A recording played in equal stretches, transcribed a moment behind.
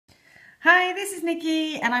Hi, this is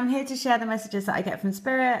Nikki, and I'm here to share the messages that I get from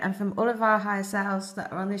Spirit and from all of our higher selves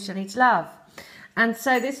that are on this journey to love. And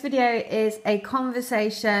so this video is a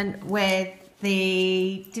conversation with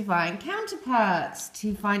the divine counterparts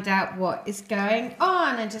to find out what is going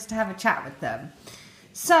on and just to have a chat with them.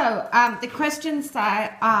 So the questions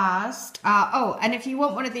that I asked are, and if you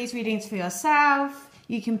want one of these readings for yourself,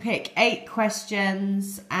 you can pick 8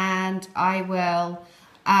 questions and I will...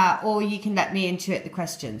 or you can let me intuit the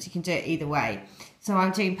questions. You can do it either way. So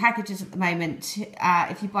I'm doing packages at the moment.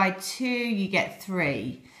 If you buy 2, you get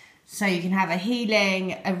 3. So you can have a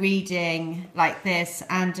healing, a reading like this,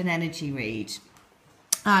 and an energy read.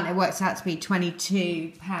 And it works out to be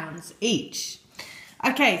 £22 each.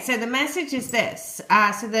 Okay, so the message is this.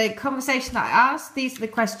 So the conversation that I asked, these are the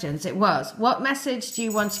questions. It was, what message do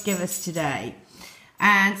you want to give us today?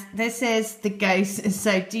 And this is the ghost.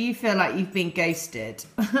 So do you feel like you've been ghosted?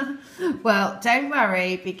 Well, don't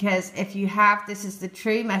worry, because if you have, this is the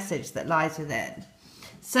true message that lies within.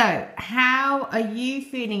 So how are you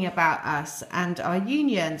feeling about us and our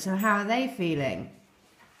union? So how are they feeling?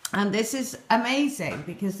 And this is amazing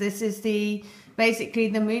because this is basically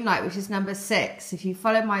the moonlight, which is number 6. If you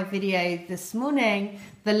follow my video this morning,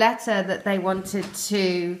 the letter that they wanted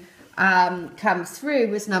to come through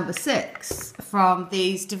was number 6 from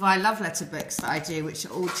these divine love letter books that I do, which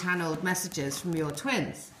are all channeled messages from your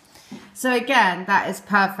twins. So again, that is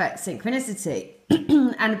perfect synchronicity.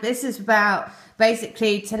 And this is about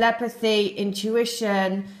basically telepathy,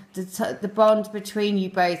 intuition. The bond between you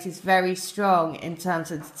both is very strong in terms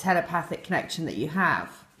of the telepathic connection that you have.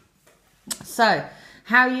 So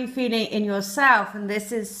how are you feeling in yourself? And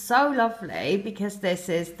this is so lovely because this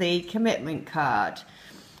is the commitment card.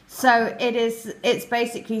 So it's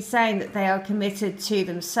basically saying that they are committed to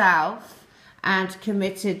themselves and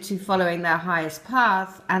committed to following their highest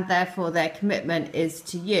path, and therefore their commitment is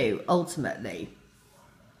to you ultimately.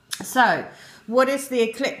 So what is the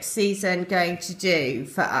eclipse season going to do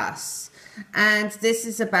for us? And this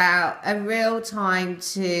is about a real time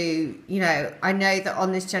to, I know that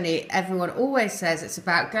on this journey, everyone always says it's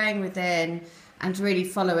about going within and really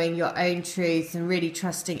following your own truth and really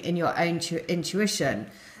trusting in your own intuition.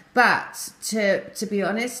 But to be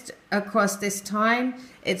honest, across this time,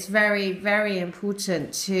 it's very, very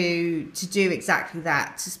important to do exactly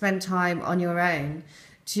that, to spend time on your own,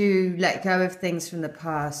 to let go of things from the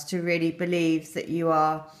past, to really believe that you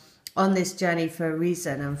are on this journey for a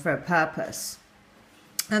reason and for a purpose.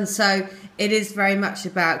 And so it is very much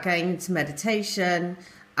about going into meditation,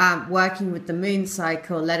 working with the moon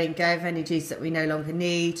cycle, letting go of energies that we no longer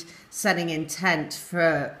need, setting intent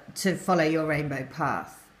to follow your rainbow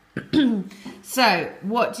path. So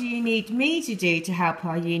what do you need me to do to help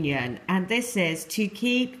our union? And this is to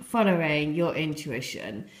keep following your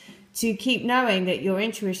intuition, to keep knowing that your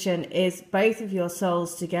intuition is both of your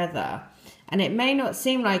souls together. And it may not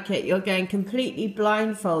seem like it, you're going completely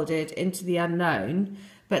blindfolded into the unknown,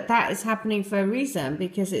 but that is happening for a reason,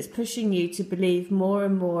 because it's pushing you to believe more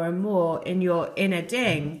and more and more in your inner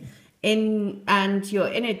ding. And your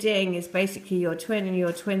inner ding is basically your twin and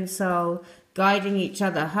your twin soul guiding each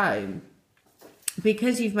other home,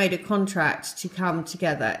 because you've made a contract to come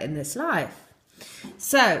together in this life.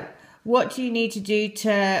 So what do I need to do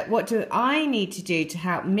to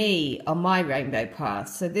help me on my rainbow path?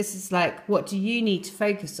 So this is like, what do you need to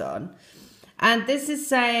focus on? And this is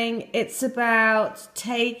saying it's about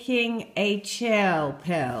taking a chill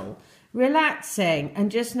pill, relaxing,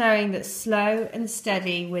 and just knowing that slow and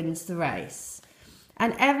steady wins the race.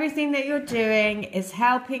 And everything that you're doing is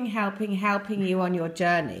helping you on your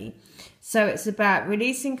journey. So it's about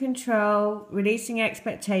releasing control, releasing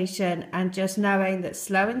expectation, and just knowing that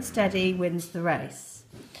slow and steady wins the race.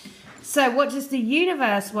 So what does the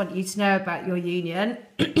universe want you to know about your union?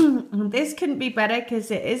 This couldn't be better because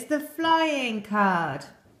it is the flying card.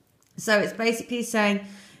 So it's basically saying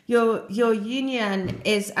your union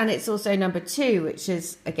is, and it's also number 2, which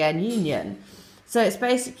is again union. So it's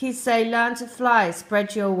basically say, learn to fly,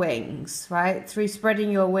 spread your wings, right? Through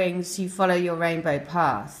spreading your wings, you follow your rainbow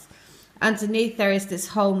path. Underneath there is this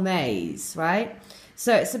whole maze, right?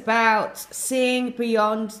 So it's about seeing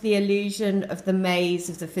beyond the illusion of the maze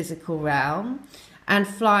of the physical realm and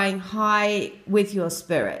flying high with your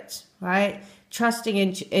spirit, right? Trusting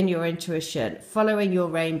in your intuition, following your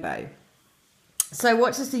rainbow. So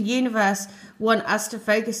what does the universe want us to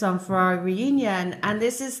focus on for our reunion? And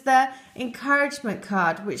this is the encouragement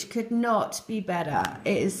card, which could not be better.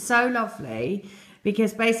 It is so lovely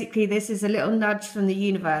because basically this is a little nudge from the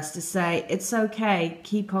universe to say, it's okay,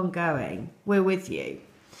 keep on going. We're with you.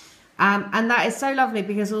 And that is so lovely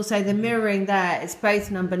because also the mirroring there is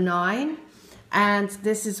both number 9 And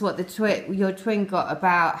this is what your twin got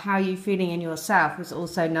about how you feeling in yourself was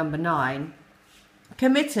also number 9.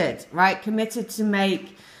 Committed, right? Committed to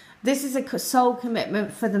make, this is a soul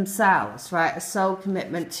commitment for themselves, right? A soul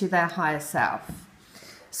commitment to their higher self.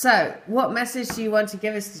 So what message do you want to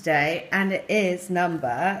give us today? And it is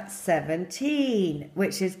number 17,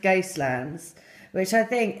 which is Ghostlands, which I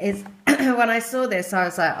think is, when I saw this, I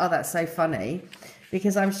was like, oh, that's so funny.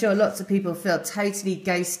 Because I'm sure lots of people feel totally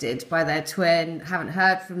ghosted by their twin, haven't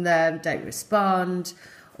heard from them, don't respond,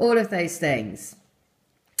 all of those things.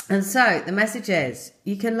 And so the message is,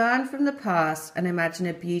 you can learn from the past and imagine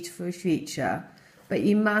a beautiful future, but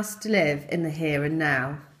you must live in the here and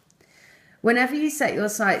now. Whenever you set your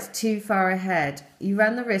sights too far ahead, you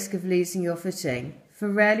run the risk of losing your footing, for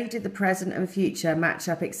rarely do the present and future match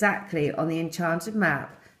up exactly on the enchanted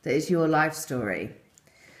map that is your life story.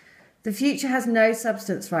 The future has no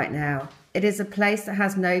substance right now. It is a place that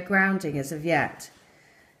has no grounding as of yet.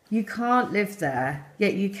 You can't live there,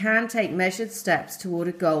 yet you can take measured steps toward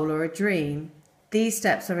a goal or a dream. These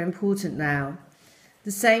steps are important now.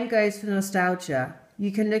 The same goes for nostalgia.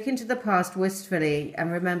 You can look into the past wistfully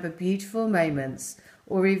and remember beautiful moments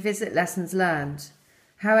or revisit lessons learned.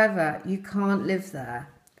 However, you can't live there,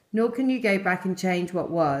 nor can you go back and change what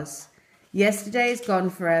was. Yesterday is gone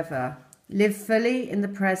forever. Live fully in the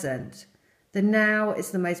present. The now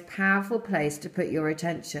is the most powerful place to put your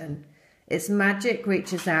attention. Its magic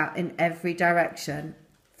reaches out in every direction,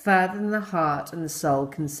 further than the heart and the soul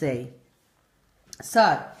can see.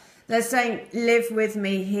 So, they're saying, live with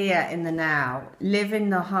me here in the now. Live in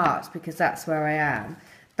the heart, because that's where I am.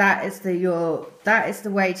 That is the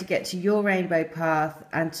way to get to your rainbow path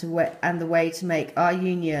and the way to make our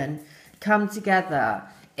union come together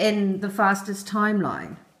in the fastest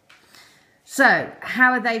timeline. So,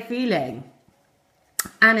 how are they feeling?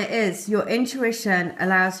 And it is, your intuition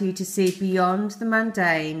allows you to see beyond the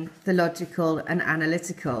mundane, the logical and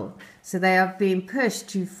analytical. So they are being pushed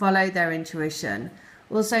to follow their intuition.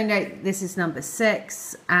 Also note this is number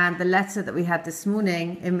 6, and the letter that we had this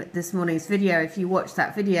morning, in this morning's video, if you watched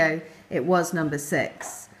that video, it was number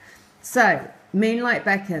 6. So, moonlight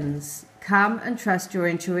beckons. Come and trust your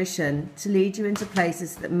intuition to lead you into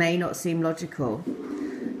places that may not seem logical.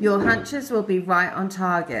 Your hunches will be right on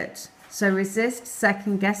target, so resist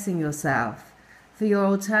second-guessing yourself, for your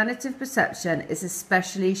alternative perception is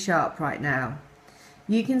especially sharp right now.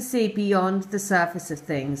 You can see beyond the surface of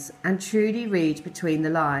things and truly read between the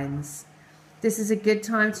lines. This is a good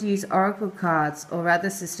time to use oracle cards or other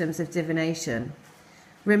systems of divination.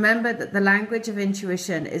 Remember that the language of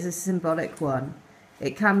intuition is a symbolic one.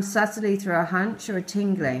 It comes subtly through a hunch or a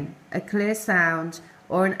tingling, a clear sound,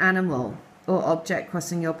 or an animal or object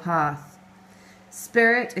crossing your path.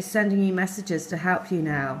 Spirit is sending you messages to help you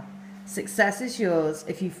now. Success is yours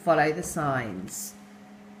if you follow the signs.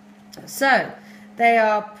 So, they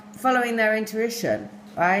are following their intuition,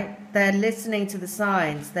 right? They're listening to the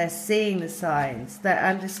signs. They're seeing the signs. They're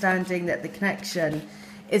understanding that the connection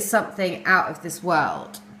is something out of this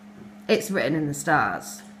world. It's written in the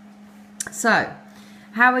stars. So,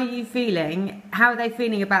 how are you feeling? How are they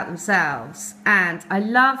feeling about themselves? And I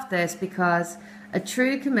love this because a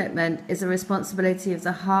true commitment is a responsibility of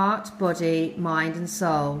the heart, body, mind and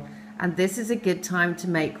soul. And this is a good time to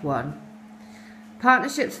make one.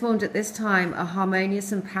 Partnerships formed at this time are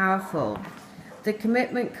harmonious and powerful. The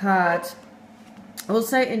commitment card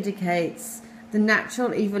also indicates the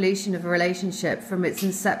natural evolution of a relationship from its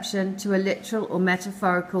inception to a literal or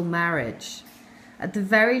metaphorical marriage. At the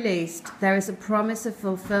very least, there is a promise of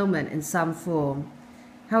fulfillment in some form.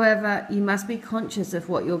 However, you must be conscious of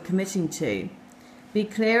what you're committing to. Be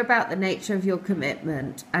clear about the nature of your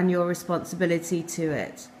commitment and your responsibility to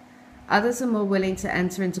it. Others are more willing to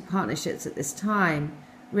enter into partnerships at this time.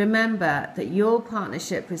 Remember that your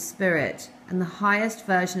partnership with Spirit and the highest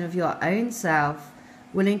version of your own self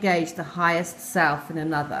will engage the highest self in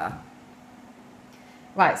another.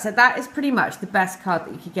 Right, so that is pretty much the best card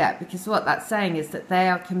that you could get, because what that's saying is that they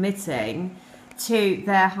are committing to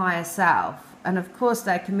their higher self. And of course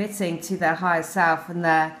they're committing to their higher self and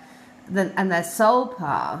their soul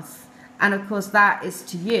path. And of course that is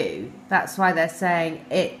to you. That's why they're saying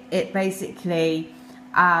it basically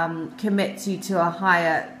commits you to a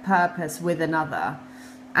higher purpose with another.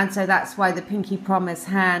 And so that's why the pinky promise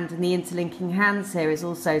hand and the interlinking hands here is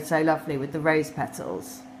also so lovely with the rose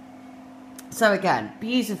petals. So again,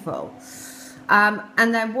 beautiful.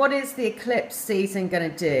 And then what is the eclipse season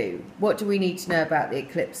going to do? What do we need to know about the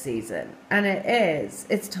eclipse season? And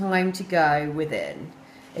it's time to go within.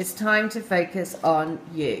 It's time to focus on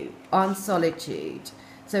you, on solitude.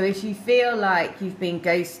 So if you feel like you've been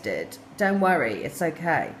ghosted, don't worry, it's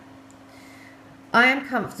okay. I am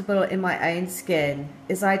comfortable in my own skin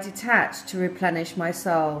as I detach to replenish my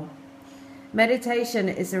soul. Meditation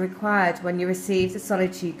is required when you receive the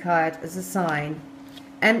solitude card as a sign.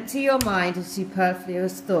 Empty your mind of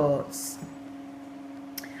superfluous thoughts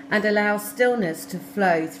and allow stillness to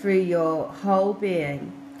flow through your whole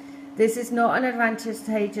being. This is not an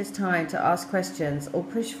advantageous time to ask questions or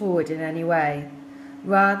push forward in any way.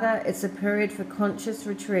 Rather, it's a period for conscious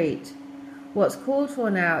retreat. What's called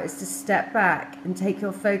for now is to step back and take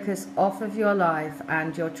your focus off of your life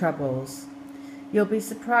and your troubles. You'll be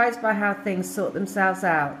surprised by how things sort themselves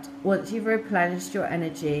out once you've replenished your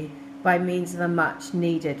energy by means of a much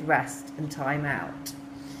needed rest and time out.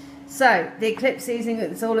 So the eclipse season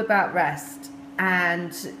is all about rest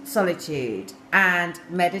and solitude and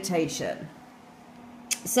meditation.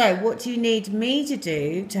 So what do you need me to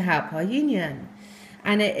do to help our union?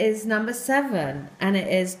 And it is number 7, and it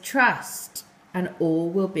is trust, and all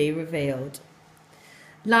will be revealed.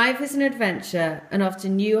 Life is an adventure, and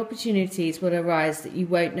often new opportunities will arise that you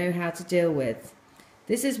won't know how to deal with.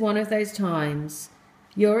 This is one of those times.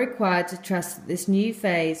 You're required to trust that this new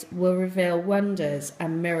phase will reveal wonders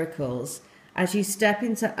and miracles as you step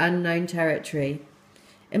into unknown territory.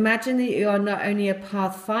 Imagine that you are not only a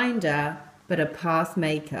pathfinder, but a path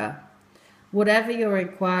maker. Whatever your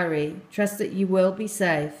inquiry, trust that you will be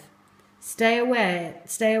safe. Stay aware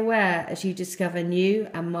as you discover new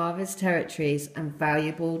and marvelous territories and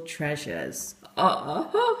valuable treasures.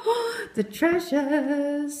 Oh, the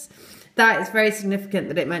treasures! That is very significant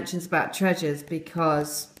that it mentions about treasures,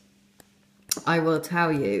 because I will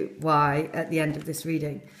tell you why at the end of this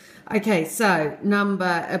reading. Okay, so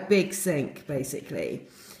a big sync, basically.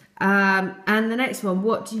 And the next one,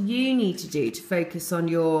 what do you need to do to focus on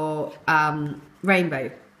your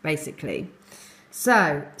rainbow, basically?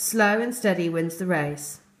 So, slow and steady wins the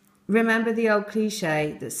race. Remember the old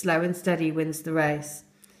cliche that slow and steady wins the race.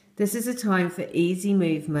 This is a time for easy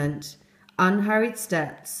movement, unhurried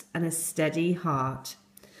steps, and a steady heart.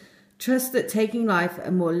 Trust that taking life at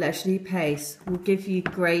a more leisurely pace will give you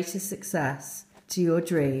greater success to your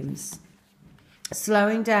dreams.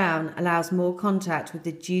 Slowing down allows more contact with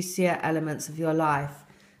the juicier elements of your life,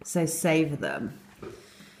 so savor them.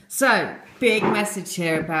 So, big message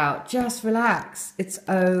here about just relax. It's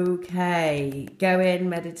okay. Go in,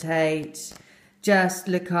 meditate, just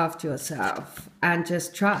look after yourself and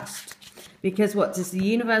just trust. Because what does the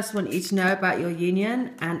universe want you to know about your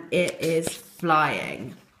union? And it is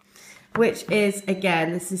flying. Which is,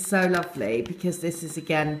 again, this is so lovely, because this is,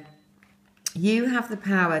 again, you have the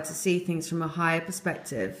power to see things from a higher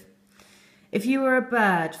perspective. If you were a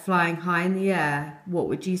bird flying high in the air, what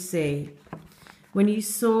would you see? When you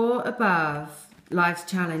soar above life's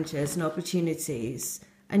challenges and opportunities,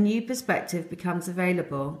 a new perspective becomes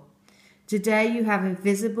available. Today you have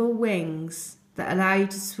invisible wings that allow you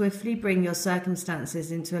to swiftly bring your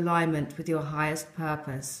circumstances into alignment with your highest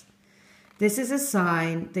purpose. This is a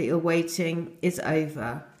sign that your waiting is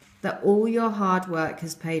over, that all your hard work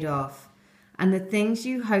has paid off, and the things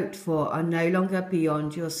you hoped for are no longer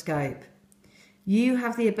beyond your scope. You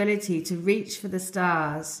have the ability to reach for the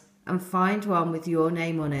stars and find one with your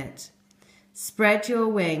name on it. Spread your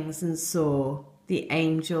wings and soar. The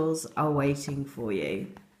angels are waiting for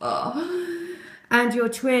you. Oh. And your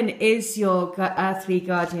twin is your earthly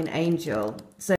guardian angel. So